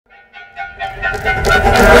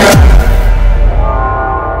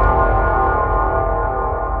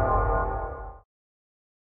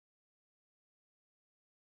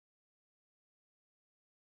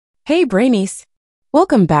Hey Brainies!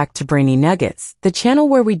 Welcome back to Brainy Nuggets, the channel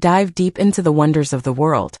where we dive deep into the wonders of the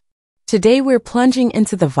world. Today we're plunging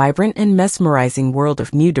into the vibrant and mesmerizing world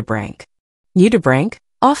of nudibranch. Nudibranch,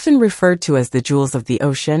 often referred to as the jewels of the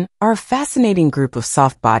ocean, are a fascinating group of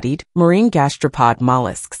soft-bodied, marine gastropod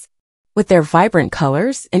mollusks. With their vibrant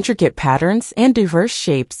colors, intricate patterns, and diverse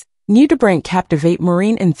shapes, nudibranch captivate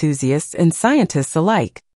marine enthusiasts and scientists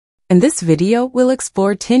alike. In this video, we'll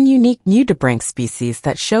explore 10 unique nudibranch species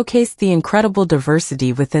that showcase the incredible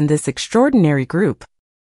diversity within this extraordinary group.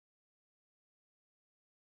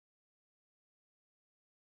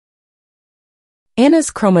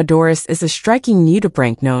 Annae's Chromodoris is a striking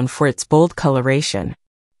nudibranch known for its bold coloration.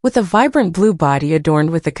 With a vibrant blue body adorned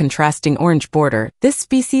with a contrasting orange border, this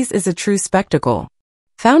species is a true spectacle.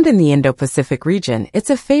 Found in the Indo-Pacific region, it's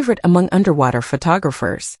a favorite among underwater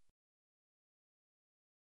photographers.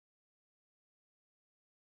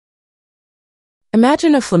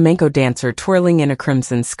 Imagine a flamenco dancer twirling in a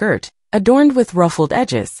crimson skirt, adorned with ruffled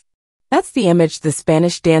edges. That's the image the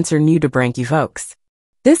Spanish dancer nudibranch evokes.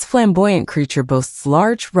 This flamboyant creature boasts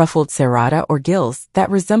large, ruffled cerata or gills that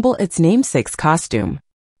resemble its namesake's costume.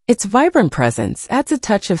 Its vibrant presence adds a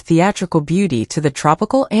touch of theatrical beauty to the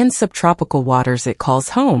tropical and subtropical waters it calls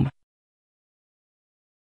home.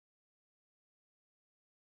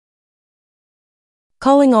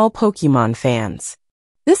 Calling all Pokémon fans.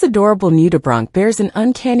 This adorable nudibranch bears an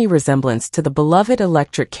uncanny resemblance to the beloved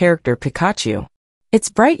electric character Pikachu. Its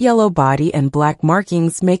bright yellow body and black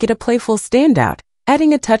markings make it a playful standout,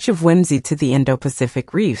 adding a touch of whimsy to the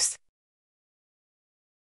Indo-Pacific reefs.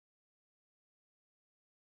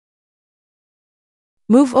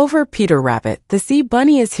 Move over, Peter Rabbit. The sea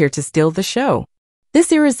bunny is here to steal the show.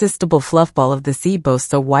 This irresistible fluffball of the sea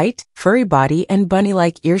boasts a white, furry body and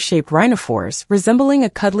bunny-like ear-shaped rhinophores resembling a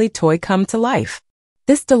cuddly toy come to life.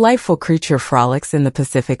 This delightful creature frolics in the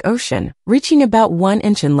Pacific Ocean, reaching about 1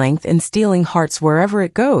 inch in length and stealing hearts wherever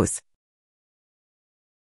it goes.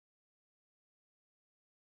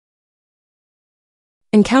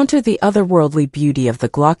 Encounter the otherworldly beauty of the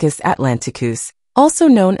Glaucus atlanticus, also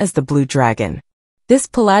known as the blue dragon. This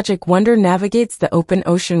pelagic wonder navigates the open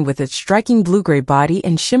ocean with its striking blue-gray body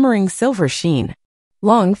and shimmering silver sheen.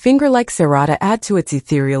 Long, finger-like cerata add to its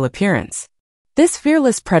ethereal appearance. This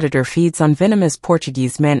fearless predator feeds on venomous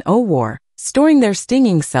Portuguese man-o'-war, storing their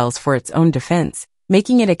stinging cells for its own defense,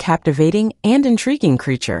 making it a captivating and intriguing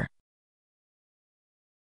creature.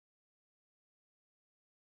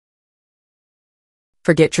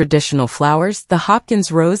 Forget traditional flowers, the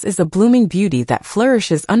Hopkins rose is a blooming beauty that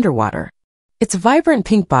flourishes underwater. Its vibrant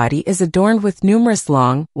pink body is adorned with numerous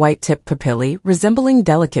long, white-tipped papillae resembling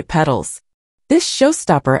delicate petals. This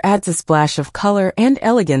showstopper adds a splash of color and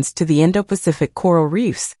elegance to the Indo-Pacific coral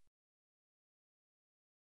reefs.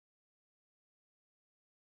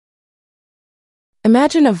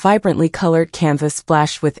 Imagine a vibrantly colored canvas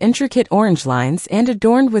splashed with intricate orange lines and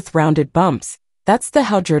adorned with rounded bumps. That's the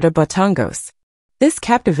Halgerta batongos. This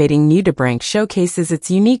captivating nudibranch showcases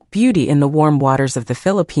its unique beauty in the warm waters of the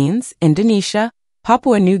Philippines, Indonesia,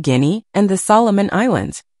 Papua New Guinea, and the Solomon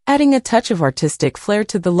Islands, adding a touch of artistic flair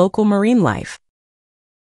to the local marine life.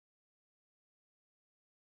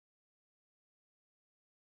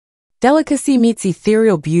 Delicacy meets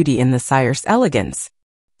ethereal beauty in the Cyrus elegans.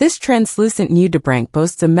 This translucent nudibranch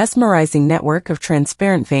boasts a mesmerizing network of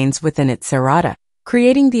transparent veins within its cerata,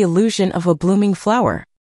 creating the illusion of a blooming flower.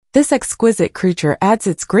 This exquisite creature adds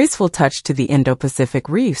its graceful touch to the Indo-Pacific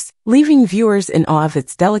reefs, leaving viewers in awe of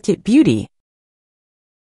its delicate beauty.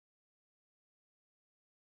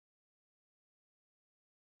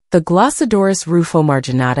 The Glossodoris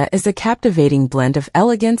rufomarginata is a captivating blend of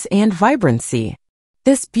elegance and vibrancy.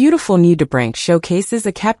 This beautiful nudibranch showcases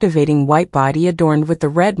a captivating white body adorned with the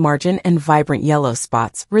red margin and vibrant yellow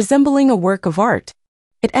spots, resembling a work of art.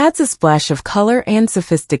 It adds a splash of color and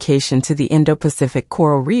sophistication to the Indo-Pacific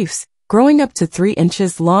coral reefs, growing up to 3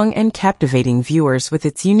 inches long and captivating viewers with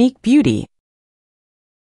its unique beauty.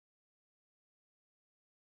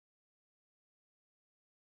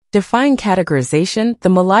 Defying categorization, the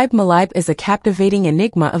malib is a captivating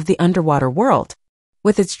enigma of the underwater world.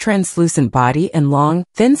 With its translucent body and long,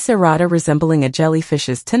 thin cerata resembling a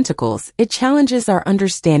jellyfish's tentacles, it challenges our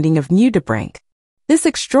understanding of nudibranch. This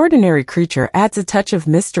extraordinary creature adds a touch of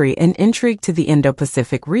mystery and intrigue to the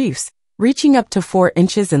Indo-Pacific reefs, reaching up to 4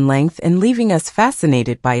 inches in length and leaving us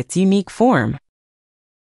fascinated by its unique form.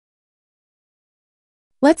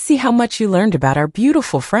 Let's see how much you learned about our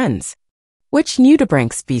beautiful friends. Which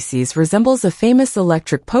nudibranch species resembles a famous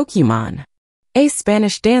electric Pokemon? A.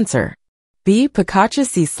 Spanish dancer. B. Pikachu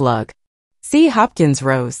sea slug. C. Hopkins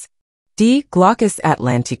rose. D. Glaucus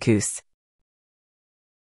atlanticus.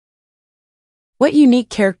 What unique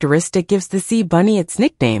characteristic gives the sea bunny its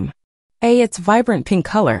nickname? A. Its vibrant pink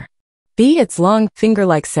color. B. Its long,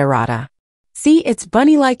 finger-like serrata. C. Its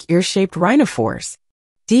bunny-like ear-shaped rhinophores.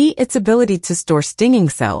 D. Its ability to store stinging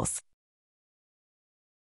cells.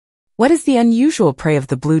 What is the unusual prey of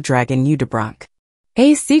the blue dragon nudibranch?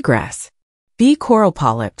 A. Seagrass. B. Coral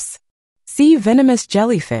polyps. C. Venomous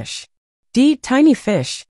jellyfish. D. Tiny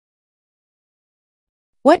fish.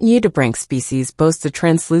 What nudibranch species boasts a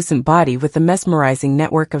translucent body with a mesmerizing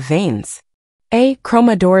network of veins? A.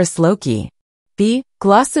 Chromodoris loki. B.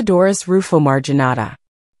 Glossodoris rufomarginata.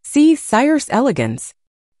 C. Cyrus elegans.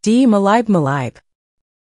 D. Malib.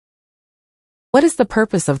 What is the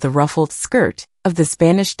purpose of the ruffled skirt of the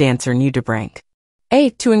Spanish dancer nudibranch? A.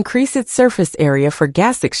 To increase its surface area for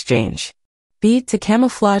gas exchange. B. To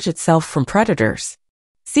camouflage itself from predators.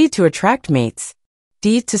 C. To attract mates.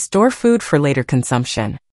 D. To store food for later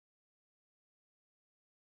consumption.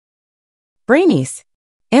 Brainies,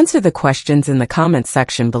 answer the questions in the comments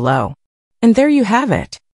section below. And there you have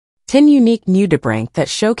it. 10 unique nudibranch that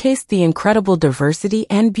showcase the incredible diversity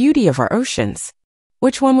and beauty of our oceans.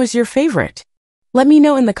 Which one was your favorite? Let me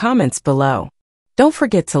know in the comments below. Don't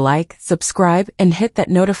forget to like, subscribe, and hit that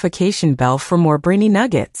notification bell for more Brainy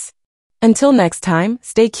Nuggets. Until next time,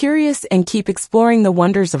 stay curious and keep exploring the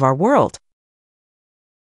wonders of our world.